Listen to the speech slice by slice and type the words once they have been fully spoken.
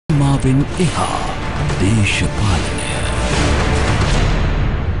මාවෙන් එහා දේශපාලනය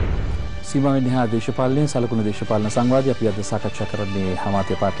සීමාවෙන් එහා දේශපාලනය සලකුණු දේශපාලන සංවාදය අපි අද සාකච්ඡා කරන්නේ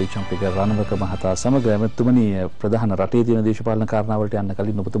හමාත්‍ය පාර්ලි චම්පික රණවක මහතා සමග එතුමනි ප්‍රධාන රටේ තියෙන දේශපාලන කාරණාවලට යන්න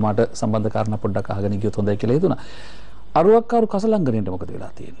කලින් ඔබතුමාට සම්බන්ධ කාරණා පොඩ්ඩක් අහගෙන ගියොත් හොඳයි කියලා හිතුණා. අරුවක්කාරු කසලංගනයට මොකද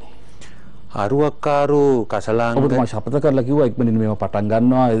වෙලා තියෙන්නේ? අරුවක්කාරු කසලංගන ඔබතුමා ශපථ කරලා කිව්වා ඉක්මනින් මේව පටන්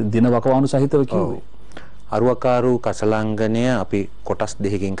ගන්නවා දින වකවානු සහිතව කිව්වේ. අරුවක්කාරු කසලංගනය අපි කොටස්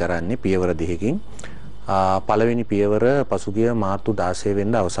දෙකකින් කරන්නේ පියවර දෙකකින්. පළවෙනි පියවර පසුගිය මාර්තු 16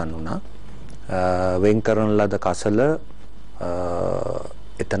 වෙනිදා අවසන් වුණා. වෙන් කරන ලද කසල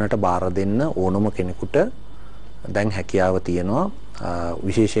එතනට බාර දෙන්න ඕනම කෙනෙකුට දැන් හැකියාව තියෙනවා.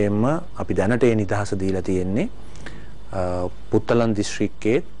 විශේෂයෙන්ම අපි දැනට ඒ නිදහස දීලා තියෙන්නේ පුත්තලන්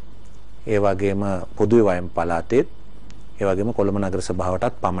දිස්ත්‍රික්කයේ ඒ වගේම පොදුවේ වයම් පළාතේ ඒ වගේම කොළඹ නගර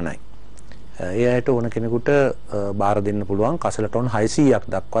සභාවටත් පමණයි. ඒ ඇයට ඕන කෙනෙකුට බාර දෙන්න පුළුවන් කසල ටොන් 600ක්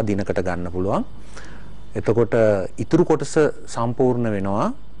දක්වා දිනකට ගන්න පුළුවන්. එතකොට ඉතුරු කොටස සම්පූර්ණ වෙනවා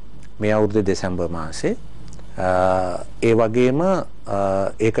මේ අවුරුද්දේ දෙසැම්බර් මාසේ. ඒ වගේම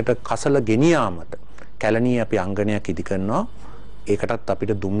ඒකට කසල ගෙනියාමට කැලණියේ අපි අංගනයක් ඉදි කරනවා. ඒකටත්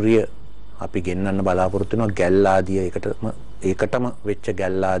අපිට දුම්රිය අපි ගෙන්නන්න බලාපොරොත්තු වෙනවා ගැල් ආදිය ඒකටම වෙච්ච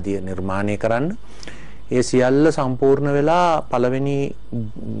ගැල් ආදිය නිර්මාණය කරන්න. ඒ සියල්ල සම්පූර්ණ වෙලා පළවෙනි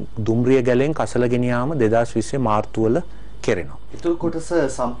දුම්රිය ගැලෙන් කසල ගෙනියාම 2020 මාර්තු වල කෙරෙනවා. ඉතුරු කොටස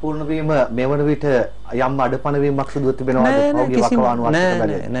සම්පූර්ණ වීම මෙවන විට යම් අඩපණ වීමක් සිදුව තිබෙනවාද? ඔහුගේ වකවානුව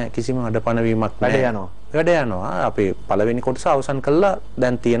නෑ කිසිම අඩපණ වීමක් නෑ. වැඩ යනවා. අපි පළවෙනි කොටස අවසන් කළා.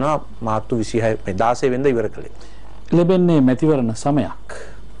 දැන් තියෙනවා මාර්තු 26 16 වෙනිදා ඉවර කළේ. ලැබෙන්නේ මැතිවරණ සමයක්.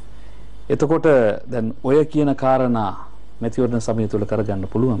 එතකොට දැන් ඔය කියන කාරණා මැතිවරණ සමය තුල කරගන්න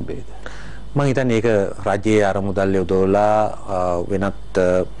පුළුවන් වේද? මම හිතන්නේ ඒක රජයේ අරමුදල් යොදවලා වෙනත්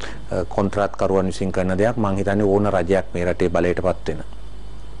කොන්ත්‍රාත්කරුවන් විසින් කරන දෙයක්. මම හිතන්නේ ඕන රජයක් මේ රටේ බලයටපත් වෙන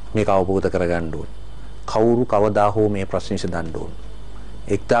මේක අවබෝධ කරගන්න ඕනේ. කවුරු කවදා හෝ මේ ප්‍රශ්න විසඳන්න ඕනේ.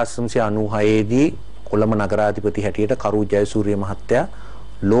 1996 දී කොළඹ නගරාධිපති හැටියට කරු ජයසූරිය මහත්තයා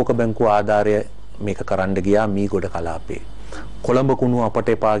ලෝක බැංකුව ආධාරය මේක කරන්න ගියා මීගොඩ කලාපේ. කොළඹ කුණු අපට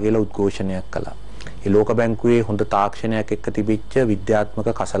එපා කියලා උද්ඝෝෂණයක් කළා. ඒ ලෝක බැංකුවේ හොඳ තාක්ෂණයක් එක්ක තිබිච්ච විද්‍යාත්මක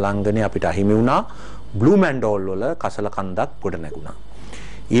කසලංගනේ අපිට අහිමි වුණා. බ්ලූ මැන්ඩෝල් වල කසල කන්දක් ගොඩ නැගුණා.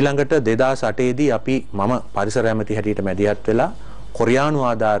 ඊළඟට 2008 දී අපි මම පරිසර ඇමති හැටියට මැදිහත් වෙලා කොරියානු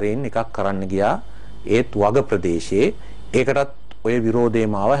ආධාරයෙන් එකක් කරන්න ගියා. ඒත් වග ප්‍රදේශයේ ඒකටත් ඔය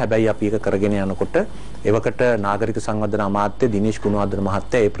විරෝධයම ආවා. හැබැයි අපි ඒක කරගෙන යනකොට එවකට නාගරික සංවර්ධන අමාත්‍ය දිනේෂ් ගුණවර්ධන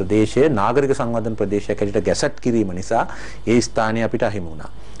මහත්තයා ඒ ප්‍රදේශයේ නාගරික සංවර්ධන ප්‍රදේශයක් හැටියට ගැසට් කිරීම නිසා ඒ ස්ථානය අපිට අහිමි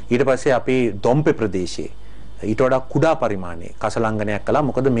වුණා. ඊට පස්සේ අපි දොම්පේ ප්‍රදේශයේ ඊට වඩා කුඩා පරිමාණයේ කසලංගනයක් කළා.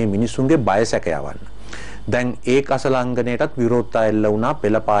 මොකද මේ මිනිස්සුන්ගේ බය සැක යවන්න. දැන් ඒ කසලංගනයටත් විරෝධතා එල්ල වුණා.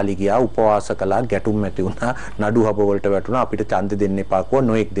 පෙළපාලි ගියා, උපවාස කළා, ගැටුම් ඇති වුණා, නඩු හබ වලට වැටුණා. අපිට ඡන්දෙ දෙන්න එපා කිව්වා.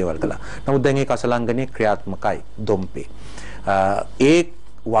 නොඑක් දේවල් කළා. නමුත් දැන් ඒ කසලංගනේ ක්‍රියාත්මකයි දොම්පේ. ඒ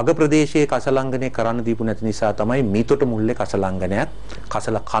වග ප්‍රදේශයේ කසලංගනේ කරන්න දීපු නැති නිසා තමයි මීතොට මුල්ලේ කසලංගනයක්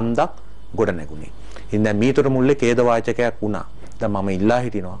කසල කන්දක් ගොඩ නැගුණේ. ඉතින් දැන් මීතොට මුල්ලේ ඛේද වාචකයක් වුණා. දැන් මම ඉල්ලා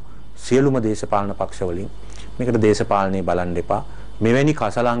හිටිනවා සියලුම දේශපාලන පක්ෂ වලින් මේකට දේශපාලනේ බලන්න එපා. මෙවැනි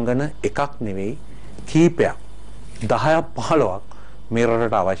කසලංගන එකක් නෙවෙයි කීපයක් 10ක් 15ක් මේ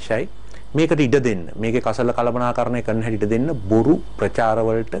රටට අවශ්‍යයි. මේකට ඉඩ දෙන්න. මේකේ කසල කළමනාකරණය කරන්න හැටි ඉඩ දෙන්න. බොරු ප්‍රචාර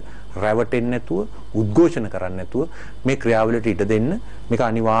වලට රැවටෙන්නේ නැතුව, උද්ඝෝෂණ කරන්නේ නැතුව මේ ක්‍රියාවලියට ඉඩ දෙන්න. මේක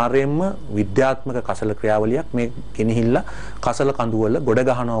අනිවාර්යයෙන්ම විද්‍යාත්මක කසල ක්‍රියාවලියක්. මේ ගෙනහිල්ලා කසල කඳුවල ගොඩ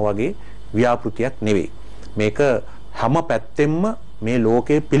ගහනවා වගේ ව්‍යාපෘතියක් නෙවෙයි. මේක හැම පැත්තෙම මේ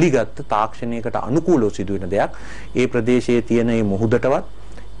ලෝකයේ පිළිගත් තාක්ෂණයකට අනුකූලව සිදුවෙන දෙයක්. ඒ ප්‍රදේශයේ තියෙන මේ මුහුදටවත්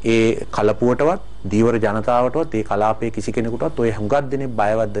ඒ කලපුවටවත් දීවර ජනතාවටවත් ඒ කලාපයේ කිසි කෙනෙකුටවත් ඔය හුඟක් දෙනේ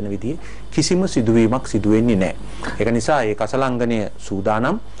බයවත් වෙන විදිහේ කිසිම සිදුවීමක් සිදු වෙන්නේ නැහැ. ඒක නිසා ඒ කසලංගනය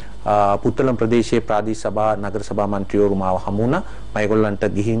සූදානම් පුත්තලම් ප්‍රදේශයේ ප්‍රාදේශීය සභා නගර සභා මන්ත්‍රීවරු මාව හමු වුණා. මම ඒගොල්ලන්ට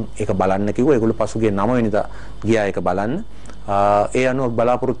ගිහින් ඒක බලන්න කිව්වා. ඒගොල්ලෝ පසුගිය 9 වෙනිදා ගියා ඒක බලන්න. ඒ අනුව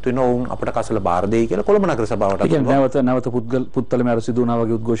බලාපොරොත්තු වෙනවා වුන් අපිට කසල බාර දෙයි කියලා කොළඹ නගර සභාවට. ඒ කියන්නේ නැවත පුත්තලම අර සිදුවනා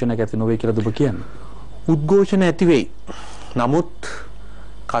වගේ උද්ඝෝෂණයක් ඇති නොවේ කියලා ඔබ කියන්නේ. උද්ඝෝෂණ ඇති වෙයි. නමුත්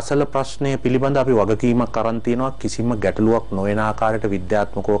කසල ප්‍රශ්නය පිළිබඳ අපි වගකීමක් අරන් තියෙනවා. කිසිම ගැටලුවක් නොවන ආකාරයට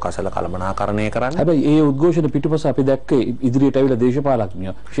විද්‍යාත්මකව කසල කළමනාකරණය කරන්න. හැබැයි ඒ උද්ඝෝෂණ පිටුපස අපි දැක්කේ ඉදිරියට ඇවිල්ලා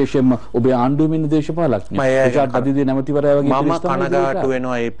දේශපාලඥයෝ විශේෂයෙන්ම ඔබේ ආණ්ඩුවෙම ඉන්න දේශපාලඥයෝ ඒකට අදිදී නැමතිවරයා වගේ මම කනගාටු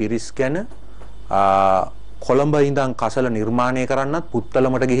වෙනවා මේ පිරිස් ගැන. කොළඹ ඉඳන් කසල නිර්මාණය කරන්නත්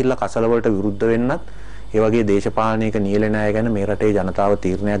පුත්තලමට ගිහිල්ලා කසල වලට විරුද්ධ වෙන්නත් ඒ වගේ දේශපාලනයක නියැලෙන අය ගැන මේ රටේ ජනතාව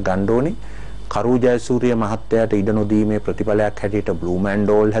තීරණයක් ගන්න ඕනේ. කරු ජයසූරිය මහත්තයාට ඉඩ නොදීමේ ප්‍රතිඵලයක් හැටියට බ්ලූ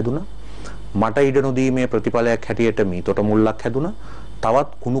මැන්ඩෝල් හැදුනා. මට ඉඩ නොදීමේ ප්‍රතිඵලයක් හැටියට මීතොට මුල්ලක් හැදුනා. තවත්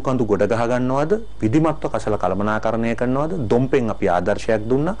කුණු කඳු ගොඩ ගහ ගන්නවද? විධිමත්ව කසල කළමනාකරණය කරනවද? දොම්පෙන් අපි ආදර්ශයක්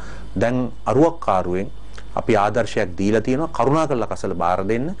දුන්නා. දැන් අරුවක්කාරුවෙන් අපි ආදර්ශයක් දීලා තියෙනවා. කරුණාකරලා කසල බාර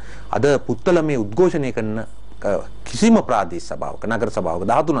දෙන්න. අද පුත්තල මේ උද්ඝෝෂණය කරන කිසිම ප්‍රාදේශ සභාවක නගර සභාවක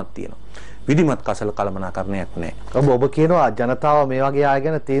 13ක් තියෙනවා. විධිමත් කසල කළමනාකරණයක් නැහැ. ඔබ කියනවා ජනතාව මේ වගේ අය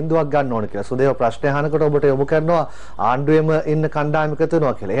ගැන තීන්දුවක් ගන්න ඕන කියලා. සුදේව ප්‍රශ්න අහනකොට ඔබට යොමු කරනවා ආණ්ඩුවේම ඉන්න කණ්ඩායමක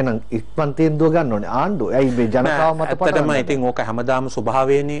තුනවා කියලා. එහෙනම් ඉක්මන් තීන්දුව ගන්න ඕනේ ආණ්ඩුව. ඇයි මේ ජනතාව මත පටවන්නේ? ඇත්තටම ඉතින් ඕක හැමදාම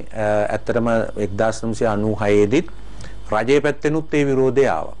ස්වභාවයනේ. ඇත්තටම 1996 දිත් රජයේ පැත්තෙනුත් ඒ විරෝධය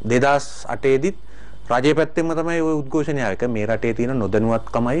ආවා. 2008 දිත් රජයේ පැත්තෙන්ම තමයි ওই උද්ඝෝෂණය ආවේ. මේ රටේ තියෙන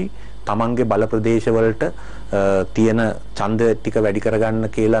නොදැනුවත්කමයි තමන්ගේ බල ප්‍රදේශ වලට තියෙන ඡන්ද ටික වැඩි කරගන්න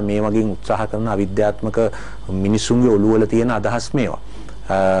කියලා මේ වගේ උත්සාහ කරන අවිද්‍යාත්මක මිනිසුන්ගේ ඔළුව වල තියෙන අදහස් මේවා.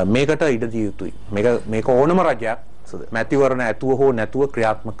 මේකට ඉඩ දිය යුතුයි. මේක ඕනම රජයක් මැතිවරණ ඇතුව හෝ නැතුව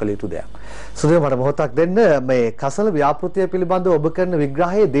ක්‍රියාත්මක කළ යුතු දෙයක්. සුදේ මට මොහොතක් දෙන්න මේ කසල ව්‍යාපෘතිය පිළිබඳව ඔබ කරන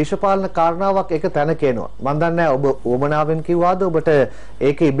විග්‍රහයේ දේශපාලන කාරණාවක් එක තැනක එනවා. මම දන්නේ ඔබ ඕමනාවෙන් කිව්වාද ඔබට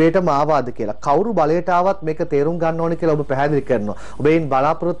ඒක ඉබේටම ආවාද කියලා. කවුරු බලයට ආවත් මේක තේරුම් ගන්න ඕනේ කියලා ඔබ පැහැදිලි කරනවා. ඔබ එයින්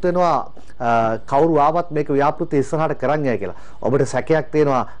බලාපොරොත්තු වෙනවා කවුරු ආවත් මේක ව්‍යාපෘතිය ඉස්සරහට කරන් යයි කියලා. ඔබට සැකයක්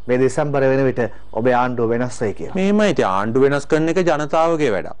තියෙනවා මේ දෙසැම්බර් වෙන විට ඔබේ ආණ්ඩුව වෙනස් වෙයි කියලා. මේමයි ඉතින් ආණ්ඩුව වෙනස් කරන එක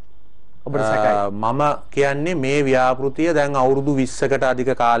ජනතාවගේ වැඩක්. මම කියන්නේ මේ ව්‍යාපෘතිය දැන් අවුරුදු 20කට අධික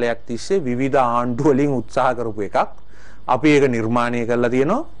කාලයක් තිස්සේ විවිධ ආණ්ඩු වලින් උත්සාහ කරපු එකක්. අපි ඒක නිර්මාණය කරලා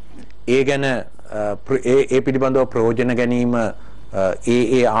තියෙනවා. ඒ ගැන ඒ පිළිබඳව ප්‍රයෝජන ගැනීම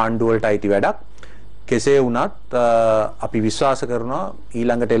ඒ ආණ්ඩු වලට අයිති වැඩක්. කෙසේ වුණත් අපි විශ්වාස කරනවා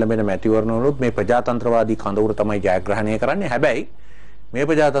ඊළඟට එළඹෙන මැතිවරණවලුත් මේ ප්‍රජාතන්ත්‍රවාදී කඳවුර තමයි ජයග්‍රහණය කරන්නේ. හැබැයි මේ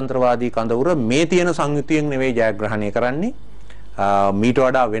ප්‍රජාතන්ත්‍රවාදී කඳවුර මේ තියෙන සංයුතියෙන් නෙවෙයි ජයග්‍රහණය කරන්නේ. මීට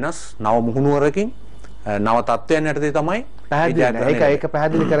වඩා වෙනස් නව මුහුණුවරකින් නව තත්ත්වයන් යටතේ තමයි ඒක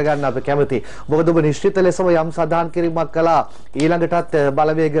පැහැදිලි කරගන්න අපි කැමතියි. මොකද ඔබ නිශ්චිත ලෙසම යම් සදාන් කිරීමක් කළා ඊළඟටත්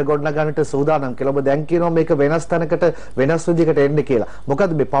බලවේග ගොඩනගන්නට සූදානම් කියලා. ඔබ දැන් කියනවා මේක වෙනස් තැනකට වෙනස් විදිහකට එන්න කියලා.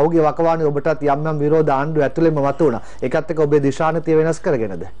 මොකද මේ පෞගේ වකවානුවේ ඔබටත් යම් යම් විරෝධ ආණ්ඩුව ඇතුළෙම මතුවුණා. ඒකත් එක්ක ඔබේ දිශානතිය වෙනස්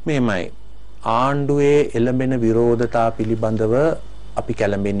කරගෙනද? මෙහෙමයි. ආණ්ඩුවේ එළඹෙන විරෝධතා පිළිබඳව අපි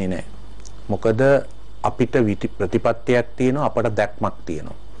කැළඹෙන්නේ නැහැ. මොකද අපිට ප්‍රතිපත්තියක් තියෙනවා, අපට දැක්මක්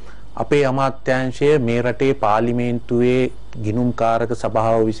තියෙනවා. අපේ අමාත්‍යාංශය මේ රටේ පාර්ලිමේන්තුවේ ගිණුම්කාරක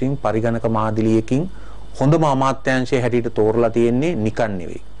සභාව විසින් පරිගණක මාදිලියකින් හොඳම අමාත්‍යාංශය හැටියට තෝරලා තියෙන්නේ නිකන්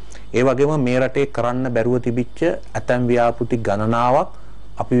නෙවෙයි. ඒ වගේම මේ රටේ කරන්න බැරුව තිබිච්ච ඇතැම් ව්‍යාපෘති ගණනාවක්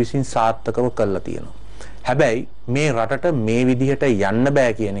අපි විසින් සාර්ථකව කරලා තියෙනවා. හැබැයි මේ රටට මේ විදිහට යන්න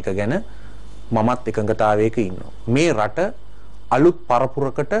බෑ කියන එක ගැන මමත් එකඟතාවයක ඉන්නවා. මේ රට අලුත්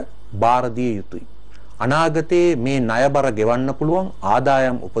පරපුරකට බාර දිය යුතුයි. අනාගතයේ මේ ණයබර ගෙවන්න පුළුවන්,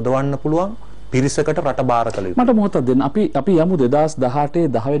 ආදායම් උපදවන්න පුළුවන් පිරිසකට රට බාර කළ යුතුයි. මට මොහොතක් දෙන්න. අපි යමු 2018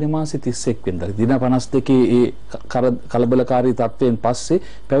 10 වෙනි මාසේ 31 වෙනිදා. දින 52 ඒ කලබලකාරී තත්ත්වයෙන් පස්සේ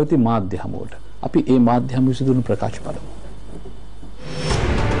පැවති මාධ්‍ය හමුවට. අපි ඒ මාධ්‍ය හමුව සිදුවන ප්‍රකාශ බලමු.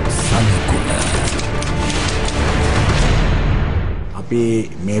 අපි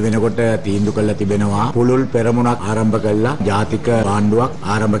මේ වෙනකොට තීන්දුව කළා තිබෙනවා පුළුල් පෙරමුණක් ආරම්භ කළා ජාතික ආණ්ඩුවක්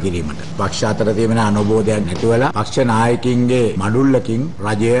ආරම්භ කිරීමට. පක්ෂ අතර තියෙන අනුභෝධයක් නැතිවලා පක්ෂ නායකින්ගේ මඩුල්ලකින්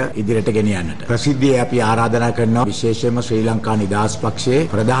රජය ඉදිරියට ගෙනියන්නට. ප්‍රසිද්ධියේ අපි ආරාධනා කරනවා විශේෂයෙන්ම ශ්‍රී ලංකා නිදහස් පක්ෂයේ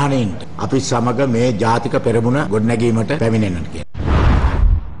ප්‍රධානීන්ට අපි සමග මේ ජාතික පෙරමුණ ගොඩනැගීමට පැමිණෙන්නට කියලා.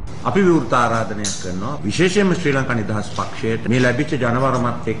 අපි විවෘත ආරාධනයක් කරනවා විශේෂයෙන්ම ශ්‍රී ලංකා නිදහස් පක්ෂයට මේ ලැබිච්ච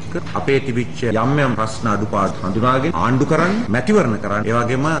ජනවරමත් එක්ක අපේ තිබිච්ච යම් යම් ප්‍රශ්න අඩුපාඩු හඳුනාගෙන ආණ්ඩු කරන්න, මැතිවරණ කරන්න, ඒ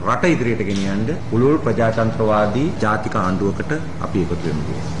වගේම රට ඉදිරියට ගෙනියන්න පුළුල් ප්‍රජාතන්ත්‍රවාදී ජාතික ආණ්ඩුවකට අපි එකතු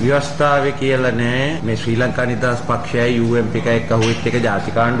වෙමු. ව්‍යවස්ථාවේ කියලා නෑ මේ ශ්‍රී ලංකා නිදහස් පක්ෂයයි UMP එකයි එක්ක අහුවෙච්ච එක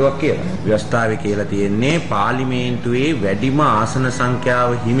ජාතික ආණ්ඩුවක් කියලා. ව්‍යවස්ථාවේ කියලා තියෙන්නේ පාර්ලිමේන්තුවේ වැඩිම ආසන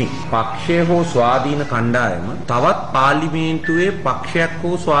සංඛ්‍යාව හිමි පක්ෂය හෝ ස්වාධීන කණ්ඩායම තවත් පාර්ලිමේන්තුවේ පක්ෂයක්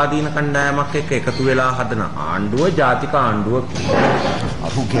හෝ ස්වාධීන කණ්ඩායමක් එක්ක එකතු වෙලා හදන ආණ්ඩුව ජාතික ආණ්ඩුව.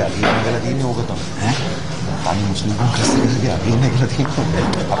 අරුගේ අදින්න කියලා තියෙන්නේ ඕක තමයි. තනි මුස්ලිම් කස්සකගේ අදින්න කියලා තියෙන්නේ.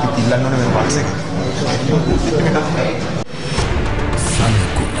 අපි තිල්ලන්න ඕනේ මේ පක්ෂෙක.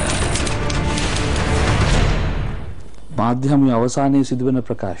 මාධ්‍ය හමුවේ අවසානයේ සිදුවෙන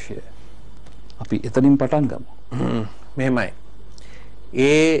ප්‍රකාශය. අපි එතනින් පටන් ගමු. මෙහෙමයි.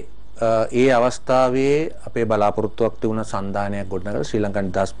 ඒ අවස්ථාවේ අපේ බලාපොරොත්තුවක් තිබුණ සන්දානයක් ගොඩනගලා ශ්‍රී ලංකා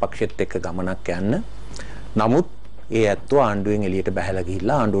නිදහස් පක්ෂෙත් එක්ක ගමනක් යන්න. නමුත් ඒ ඇත්තෝ ආණ්ඩුවෙන් එළියට බැහැලා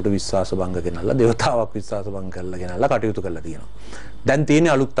ගිහිල්ලා ආණ්ඩුවට විශ්වාස භංග ගෙනල්ලා දේවතාවක් විශ්වාස භංග කරලා ගෙනල්ලා කටයුතු කරලා තියෙනවා. දැන්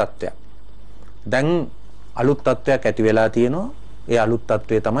තියෙන්නේ අලුත් තත්ත්වයක්. දැන් අලුත් තත්ත්වයක් ඇති වෙලා තියෙනවා. ඒ අලුත්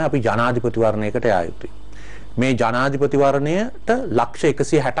තත්ත්වය තමයි අපි ජනාධිපතිවරණයකට යා යුතුයි. මේ ජනාධිපතිවරණයට ලක්ෂ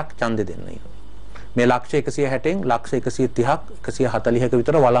 160ක් ඡන්දෙ දෙන්න. මේ ලක්ෂ 160න් ලක්ෂ 130ක් 140ක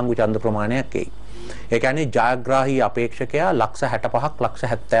විතර වළංගු ඡන්ද ප්‍රමාණයක් එයි. ඒ කියන්නේ ජයග්‍රාහී අපේක්ෂකයා ලක්ෂ 65ක් ලක්ෂ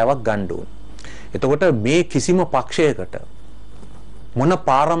 70ක් ගන්න ඕන. එතකොට මේ කිසිම පක්ෂයකට මොන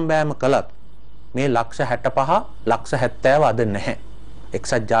පාරම්බෑම කළත් මේ ලක්ෂ 65 ලක්ෂ 70 අද නැහැ.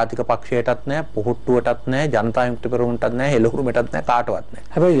 එක්සත් ජාතික පක්ෂයටත් නැහැ, පොහොට්ටුවටත් නැහැ, ජනතා විමුක්ති පෙරමුණටත් නැහැ, හෙළහුරුමටත් නැහැ, කාටවත් නැහැ.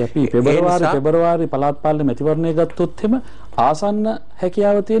 හැබැයි අපි පෙබරවාරි පළාත් පාලන මැතිවරණය ගත්තොත් එම ආසන්න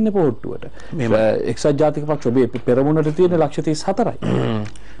හැකියාව තියෙන්නේ පොහොට්ටුවට. එක්සත් ජාතික පක්ෂ ඔබේ පෙරමුණට තියෙන ලක්ෂ 34යි.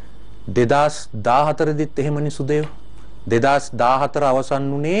 2014 දිත් එහෙමනේ සුදේව. 2014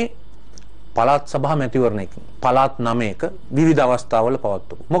 අවසන් වුණේ පළාත් සභා මැතිවරණයකින්. පළාත් 9ක විවිධ අවස්ථාවල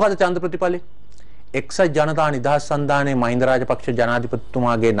පවත්වපු. මොකද ඡන්ද ප්‍රතිඵලය? එක්සත් ජනතා නිදහස් සන්ධානයේ මහින්ද රාජපක්ෂ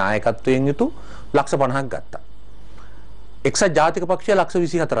ජනාධිපතිතුමාගේ නායකත්වයෙන් යුතු ලක්ෂ 50ක් ගත්තා. එක්සත් ජාතික පක්ෂය ලක්ෂ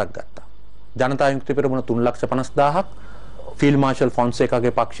 24ක් ගත්තා. ජනතා විමුක්ති පෙරමුණ 3,50,000ක්, ෆීල්ඩ් මාර්ෂල්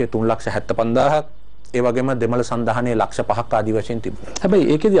ෆොන්සේකාගේ පක්ෂය 3,75,000ක්, ඒ වගේම දෙමළ සන්ධානයේ ලක්ෂ 5ක් ආදී වශයෙන් තිබුණා. හැබැයි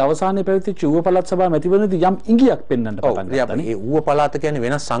ඒකෙදි අවසානයේ පැවතිච්ච ඌව පළාත් සභා මැතිවරණයේදී යම් ඉඟියක් පෙන්වන්න පටන් ගත්තා නේ. ඒ ඌව පළාත කියන්නේ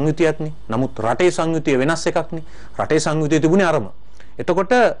වෙනස් සංයුතියක්නේ. නමුත් රටේ සංයුතිය වෙනස් එකක්නේ. රටේ සංයුතිය තිබුණේ අරම.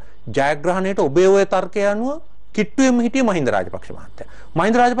 එතකොට ජයග්‍රහණයට ඔබේ ඔය තර්කය අනුව කිට්ටුවෙම හිටියේ මහින්ද රාජපක්ෂ මහත්තයා.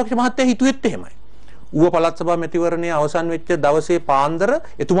 මහින්ද රාජපක්ෂ මහත්තයා හිතුවෙත් එහෙමයි. ඌව පළාත් සභා මැතිවරණයේ අවසන් වෙච්ච දවසේ පාන්දර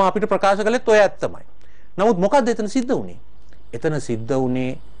එතුමා අපිට ප්‍රකාශ කළෙත් ඔය ඇත්තමයි. නමුත් මොකද්ද එතන සිද්ධ වුණේ? එතන සිද්ධ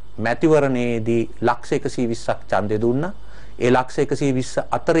වුණේ මැතිවරණයේදී ලක්ෂ 120ක් ඡන්දය දුන්නා. ඒ ලක්ෂ 120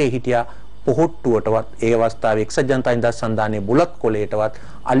 අතරේ හිටියා පොහොට්ටුවටවත් ඒ අවස්ථාවේ එක්සත් ජනතා නිදහස් සන්ධානයේ බුලත් කොලේටවත්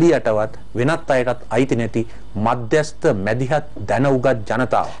අලියටවත් වෙනත් අයටත් අයිති නැති මධ්‍යස්ථ මැදිහත් දැනුගත්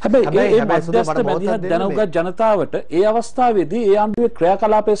ජනතාව. හැබැයි මේ මධ්‍යස්ථ මැදිහත් දැනුගත් ජනතාවට ඒ අවස්ථාවේදී ඒ ආණ්ඩුවේ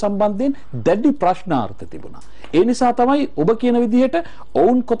ක්‍රියාකලාපය සම්බන්ධයෙන් දැඩි ප්‍රශ්නාර්ථ තිබුණා. ඒ නිසා තමයි ඔබ කියන විදිහට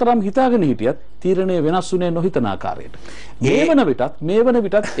ඔවුන් කොතරම් හිතාගෙන හිටියත් තීරණය වෙනස් වුණේ නොහිතන ආකාරයට. මේ වන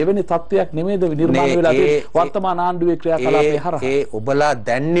විටත් එවැනි තත්ත්වයක් නෙමෙයිද නිර්මාණය වෙලා තියෙන්නේ වර්තමාන ආණ්ඩුවේ ක්‍රියාකලාපය හරහා. ඒ ඔබලා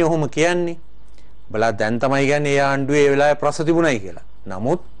දැන්නේ ඔහොම කියන්නේ. ඔබලා දැන් තමයි කියන්නේ ඒ ආණ්ඩුවේ ඒ වෙලාවේ ප්‍රශ්න තිබුණයි කියලා.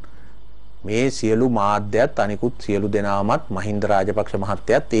 නමුත් මේ සියලු මාධ්‍යත් අනිකුත් සියලු දෙනාමත් මහින්ද රාජපක්ෂ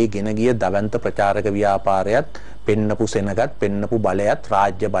මහත්තයත් ඒ ගෙන ගිය දවන්ත ප්‍රචාරක ව්‍යාපාරයත් පෙන්නපු සෙනගත් පෙන්නපු බලයත්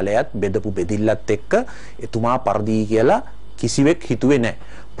රාජ්‍ය බලයත් බෙදපු බෙදිල්ලත් එක්ක එතුමා පරදී කියලා කිසිවෙක් හිතුවේ නැහැ.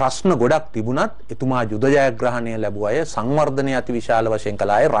 ප්‍රශ්න ගොඩක් තිබුණත් එතුමා යුද ජයග්‍රහණය ලැබුව අය සංවර්ධනය අති විශාල වශයෙන්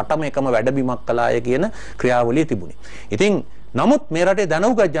කළා අය රටම එකම වැඩබිමක් කළා අය කියන ක්‍රියාවලිය තිබුණේ. ඉතින් නමුත් මේ රටේ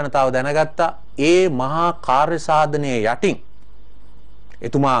දැනුගත් ජනතාව දැනගත්තා ඒ මහා කාර්ය සාධනයේ යටින්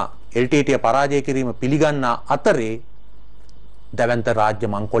එතුමා LTT පරාජය කිරීම පිළිගන්නා අතරේ දැවැන්ත රාජ්‍ය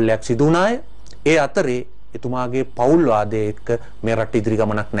මංකොල්ලයක් සිදු වුණාය. ඒ අතරේ එතුමාගේ පෞල් වාදයේ එක්ක මේ රට ඉදිරි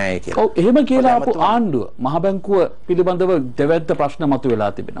ගමනක් නැහැ කියලා. ඔව් එහෙම කියලා ආපු ආණ්ඩුව මහ බැංකුව පිළිබඳව දෙවැද්ද ප්‍රශ්න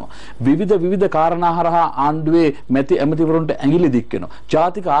මතුවලා තිබෙනවා. විවිධ කාරණා හරහා ආණ්ඩුවේ ඇමතිවරුන්ට ඇඟිලි දික් වෙනවා.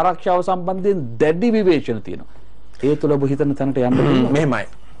 ජාතික ආරක්ෂාව සම්බන්ධයෙන් දැඩි විවේචන තියෙනවා. ඒ තුල ඔබ හිතන තැනට යන්න මෙහෙමයි.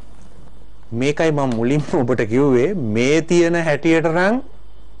 මේකයි මම මුලින්ම ඔබට කිව්වේ මේ තියෙන හැටියට නම්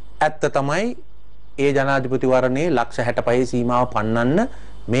ඇත්ත තමයි ඒ ජනාධිපතිවරණේ ලක්ෂ 65 සීමාව පන්නන්න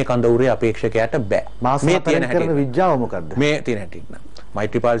මේ කඳවුරේ අපේක්ෂකයාට බෑ. මේ තියෙන කරන විද්‍යාව මොකද්ද? මේ තියෙන හැටි නම්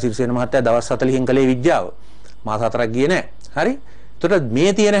මෛත්‍රීපාල සිරිසේන මහත්තයා දවස් 40න් කලේ විද්‍යාව මාස 4ක් ගියේ නෑ. හරි? එතකොට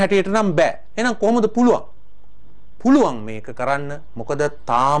මේ තියෙන හැටියට නම් බෑ. එහෙනම් කොහොමද පුළුවන්? පුළුවන් මේක කරන්න. මොකද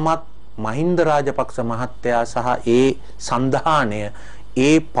තාමත් මහින්ද රාජපක්ෂ මහත්තයා සහ ඒ සන්ධානය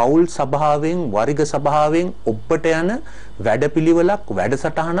ඒ පෞල් සභාවෙන් වරිග සභාවෙන් ඔබට යන වැඩපිළිවෙලක්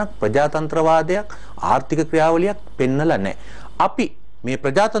වැඩසටහනක් ප්‍රජාතන්ත්‍රවාදයක් ආර්ථික ක්‍රියාවලියක් පෙන්නලා නැහැ. අපි මේ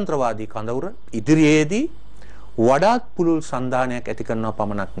ප්‍රජාතන්ත්‍රවාදී කඳවුර ඉදිරියේදී වඩාත් පුළුල් සන්ධානයක් ඇති කරනවා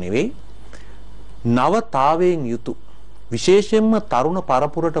පමණක් නෙවෙයි නවතාවයෙන් යුතු විශේෂයෙන්ම තරුණ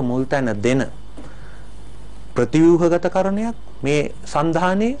පරපුරට මුල් තැන දෙන ප්‍රතිව්‍යුහගත කරණයක් මේ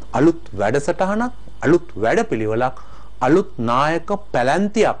සන්ධානයේ අලුත් වැඩසටහනක් අලුත් වැඩපිළිවෙලක් අලුත් නායක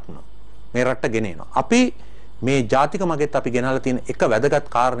පැලැන්තියක්ම මේ රටට ගෙන එනවා. අපි මේ ජාතික මගෙත් අපි ගෙනල්ලා තියෙන එක වැදගත්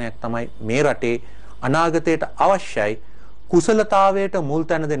කාරණයක් තමයි මේ රටේ අනාගතයට අවශ්‍යයි කුසලතාවයට මුල්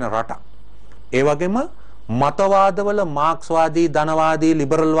තැන දෙන රටක්. ඒ වගේම මතවාදවල මාක්ස්වාදී ධනවාදී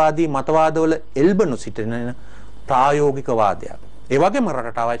ලිබරල්වාදී මතවාදවල එල්බනු සිටින ප්‍රායෝගික වාදයක්. ඒ වගේම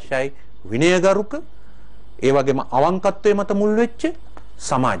රටට අවශ්‍යයි විනයගරුක ඒ වගේම අවංකත්වයේ මත මුල් වෙච්ච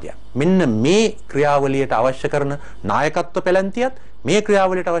සමාජයක්. මෙන්න මේ ක්‍රියාවලියට අවශ්‍ය කරන නායකත්ව පැලැන්තියත් මේ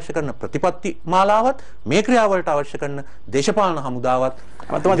ක්‍රියාවලියට අවශ්‍ය කරන ප්‍රතිපත්ති මාලාවත් මේ ක්‍රියාවලට අවශ්‍ය කරන දේශපාලන හමුදාවත්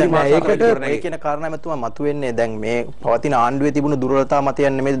ඒකට ඒ කියන කාරණා මතුවා මතුවෙන්නේ දැන් මේ පවතින ආණ්ඩුවේ තිබුණු දුර්වලතා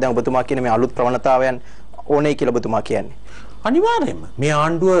මතයන් නෙමෙයි දැන් ඔබතුමා කියන මේ අලුත් ප්‍රවණතාවයන් ඕනේ කියලා ඔබතුමා කියන්නේ. අනිවාර්යයෙන්ම මේ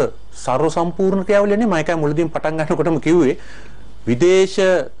ආණ්ඩුව ਸਰව සම්පූර්ණ ක්‍රියාවලිය නෙමෙයි මම ඒකයි මුලදීම පටන් ගන්නකොටම කිව්වේ විදේශ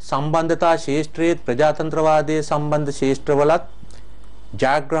සම්බන්ධතා ශාස්ත්‍රයේ ප්‍රජාතන්ත්‍රවාදයේ සම්බන්ධ ශාස්ත්‍රවලත්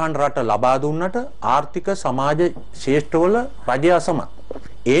ජයග්‍රහණ රට ලබා දුන්නට ආර්ථික සමාජ ශේෂ්ඨවල රජය අසමත්.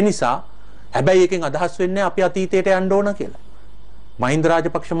 ඒ නිසා හැබැයි එකෙන් අදහස් වෙන්නේ අපි අතීතයට යන්න ඕන කියලා. මහින්ද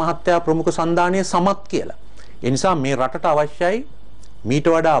රාජපක්ෂ මහත්තයා ප්‍රමුඛ සන්ධානයේ සමත් කියලා. ඒ නිසා මේ රටට අවශ්‍යයි මීට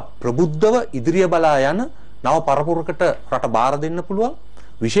වඩා ප්‍රබුද්ධව ඉදිරිය බලා යන නව පරපුරකට රට බාර දෙන්න පුළුවන්.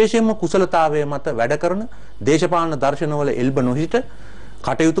 විශේෂයෙන්ම කුසලතාවයේ මත වැඩ කරන දේශපාලන දර්ශනවල එල්බ නොහිට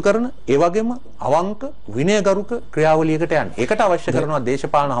කටයුතු කරන ඒ වගේම අවංක විනයගරුක ක්‍රියාවලියකට යන්න. ඒකට අවශ්‍ය කරනවා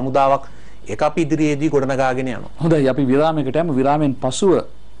දේශපාලන හමුදාවක්. ඒක අපි ඉදිරියේදී ගොඩනගාගෙන යනවා. හොඳයි අපි විරාමයකට යමු. විරාමයෙන් පසුව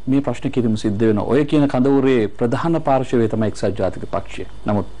මේ ප්‍රශ්න කිරීම සිද්ධ වෙනවා. ඔය කියන කඳවුරේ ප්‍රධාන පාර්ශවය තමයි එක්සත් ජාතික පක්ෂය.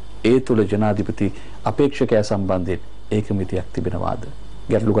 නමුත් ඒ තුල ජනාධිපති අපේක්ෂකයා සම්බන්ධයෙන් ඒකමිතියක් තිබෙනවාද?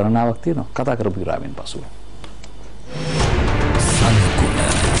 ගැටලු ගණනාවක් තියෙනවා. කතා කරපු විරාමයෙන් පසුව.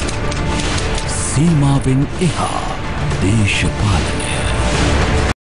 සීමාවෙන් එහා දේශපාලනය